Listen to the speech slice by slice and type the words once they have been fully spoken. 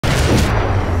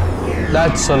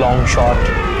That's a long shot.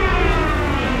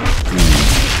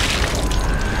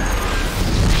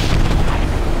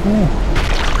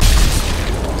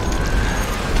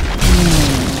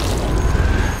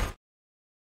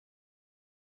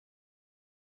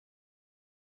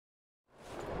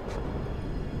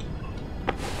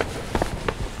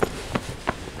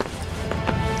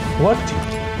 What?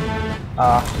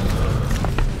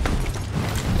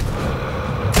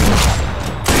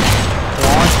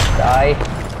 Not die.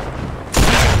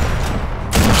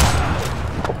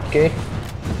 Okay.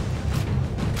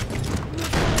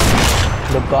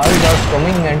 The guards are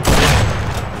coming and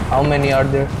how many are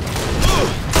there?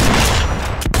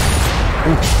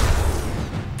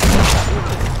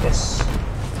 Yes.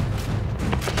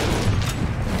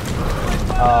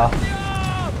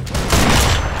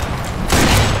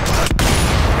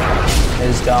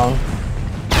 Is down.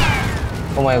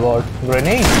 Oh my god,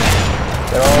 grenade!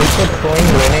 They're also throwing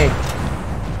grenade.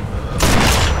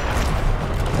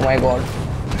 Oh my god,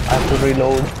 I have to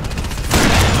reload.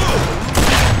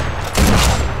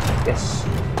 Yes.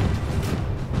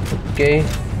 Okay.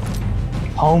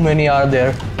 How many are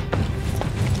there?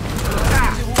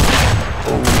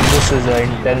 Oh, this is an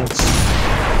intense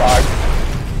part.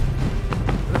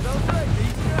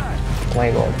 Oh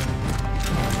my god.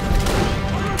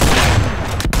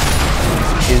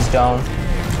 He's down.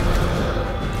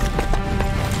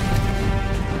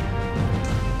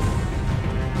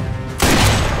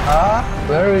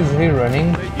 Where is he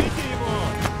running?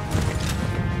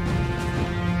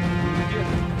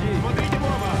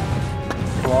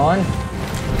 Come on.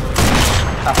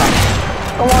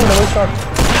 Come on, double shot.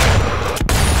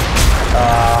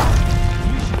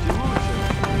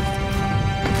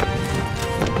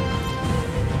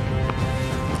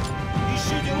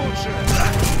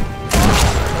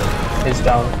 He's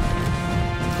down.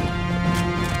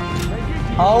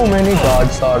 How many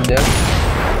guards are there?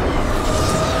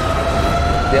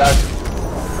 They are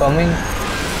coming.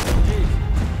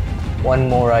 One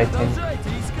more, I think.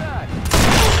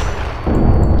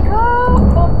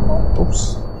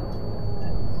 Oops.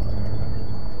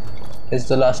 It's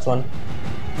the last one.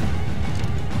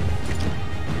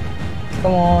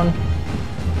 Come on.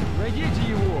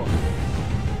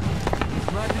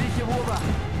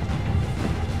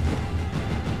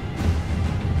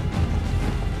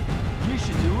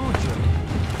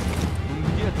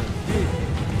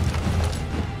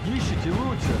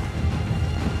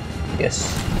 Yes.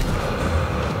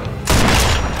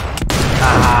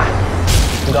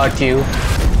 Got you.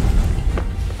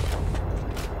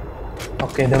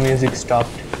 Okay, the music stopped.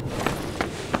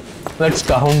 Let's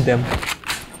count them.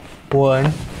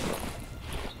 1,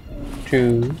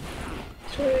 2,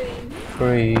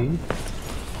 3,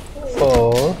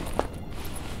 4,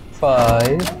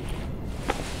 5,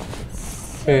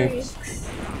 6,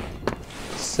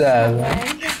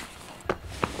 7,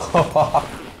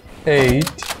 8,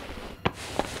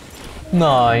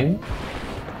 9,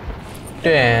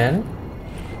 10,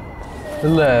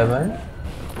 11,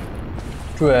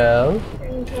 12,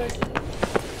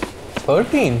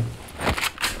 13.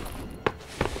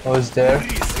 Who's there?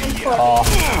 Oh,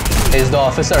 he's the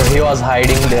officer. He was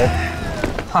hiding there.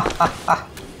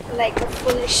 Like a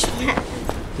foolish man.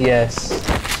 Yes.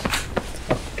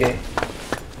 Okay.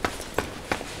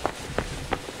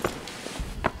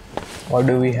 What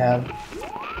do we have?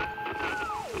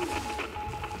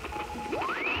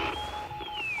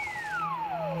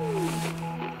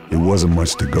 It wasn't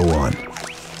much to go on.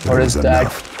 What is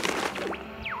that?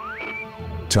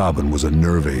 Tobin was a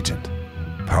nerve agent,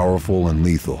 powerful and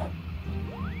lethal.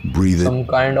 Breathe Some it,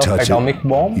 kind of touch atomic it,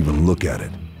 bomb? even look at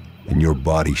it, and your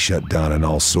body shut down in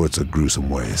all sorts of gruesome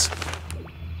ways.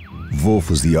 Wolf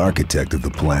was the architect of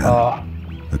the plan,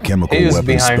 a chemical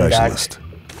weapons specialist.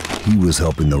 He was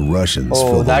helping the Russians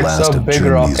fill the last of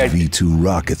Germany's V2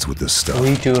 rockets with this stuff.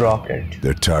 V2 rocket.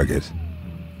 Their target,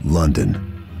 London.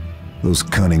 Those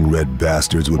cunning red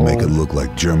bastards would make it look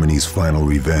like Germany's final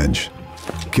revenge.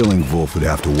 Killing Wolf would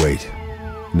have to wait.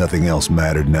 Nothing else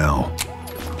mattered now.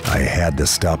 I had to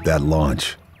stop that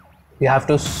launch. We have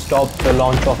to stop the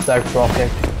launch of that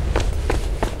rocket.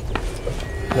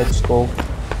 Let's go.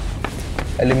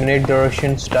 Eliminate the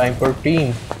Russian sniper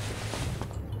team.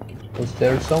 Is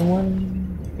there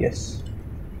someone? Yes.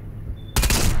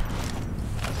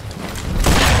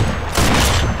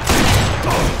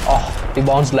 Oh, he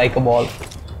bounced like a ball.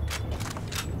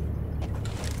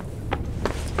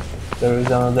 There is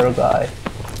another guy.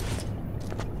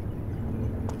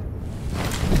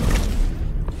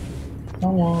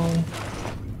 Come on.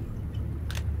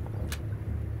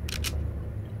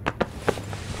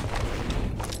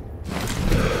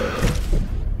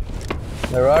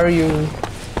 Where are you?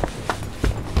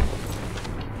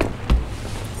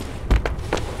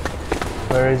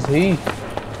 Where is he?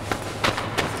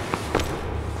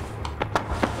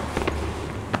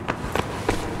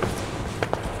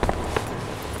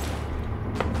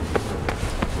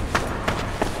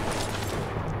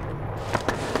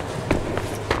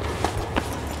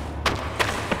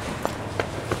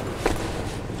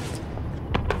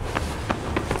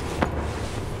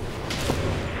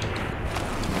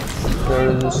 There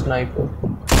is a sniper.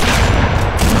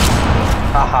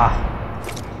 Haha.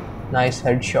 Nice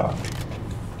headshot.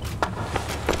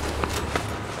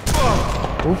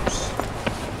 Oops.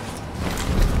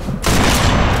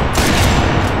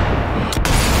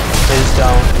 He's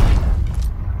down.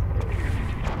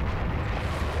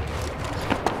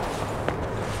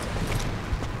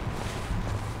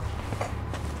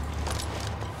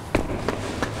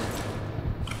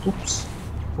 Oops.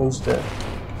 Who's there?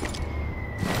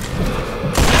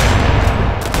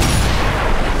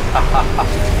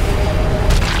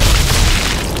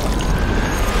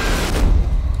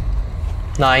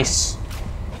 Nice.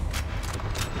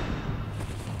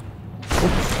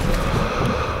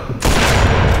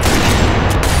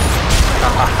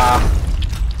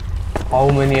 How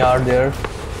many are there?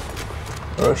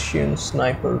 Russian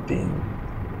sniper team.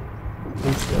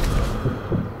 Who's there?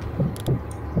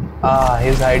 Ah,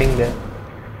 he's hiding there.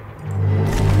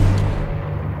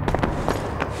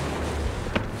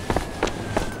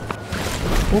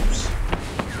 Oops.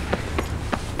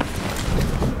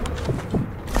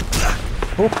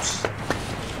 Oops.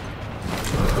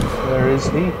 Where is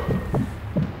he?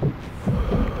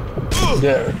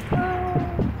 There.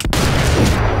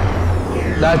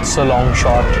 That's a long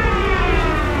shot.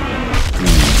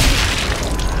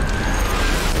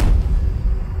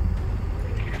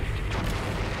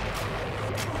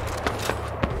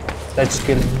 Let's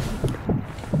kill him.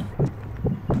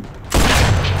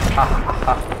 Ha ha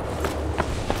ha.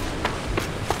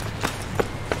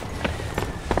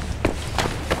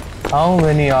 How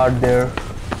many are there?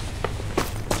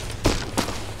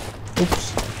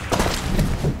 Oops.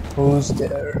 Who's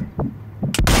there?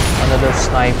 Another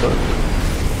sniper.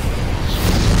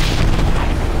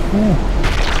 Ooh.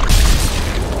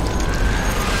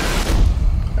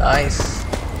 Nice.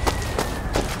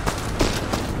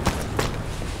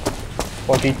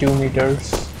 42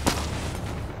 meters.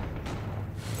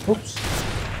 Oops.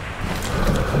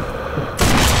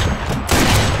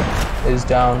 Is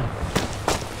down.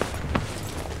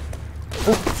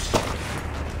 Oops.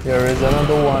 There is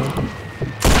another one.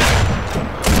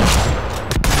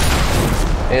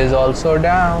 Is also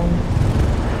down.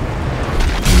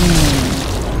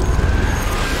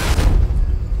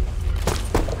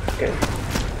 Okay.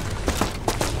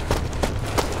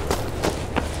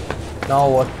 Now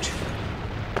what?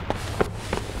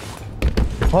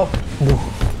 Oh,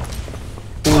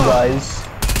 two guys.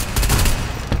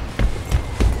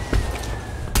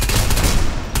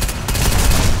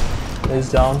 Is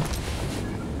down.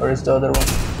 Where is the other one?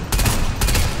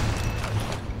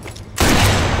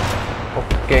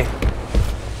 Okay.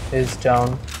 Is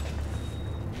down.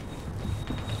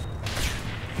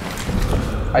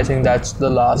 I think that's the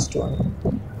last one.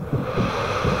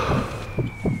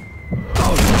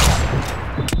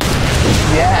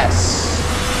 Yes!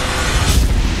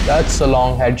 That's a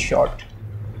long headshot.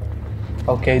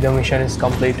 Okay, the mission is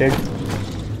completed.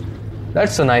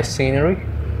 That's a nice scenery.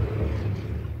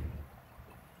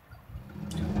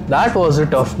 That was a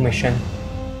tough mission.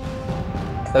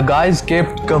 The guys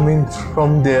kept coming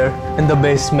from there in the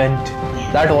basement.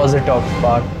 That was a tough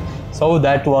part. So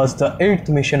that was the 8th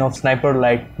mission of Sniper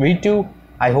Elite V2.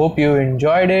 I hope you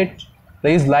enjoyed it.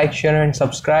 Please like, share and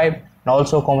subscribe, and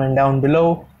also comment down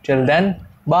below. Till then,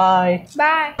 bye.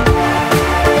 Bye.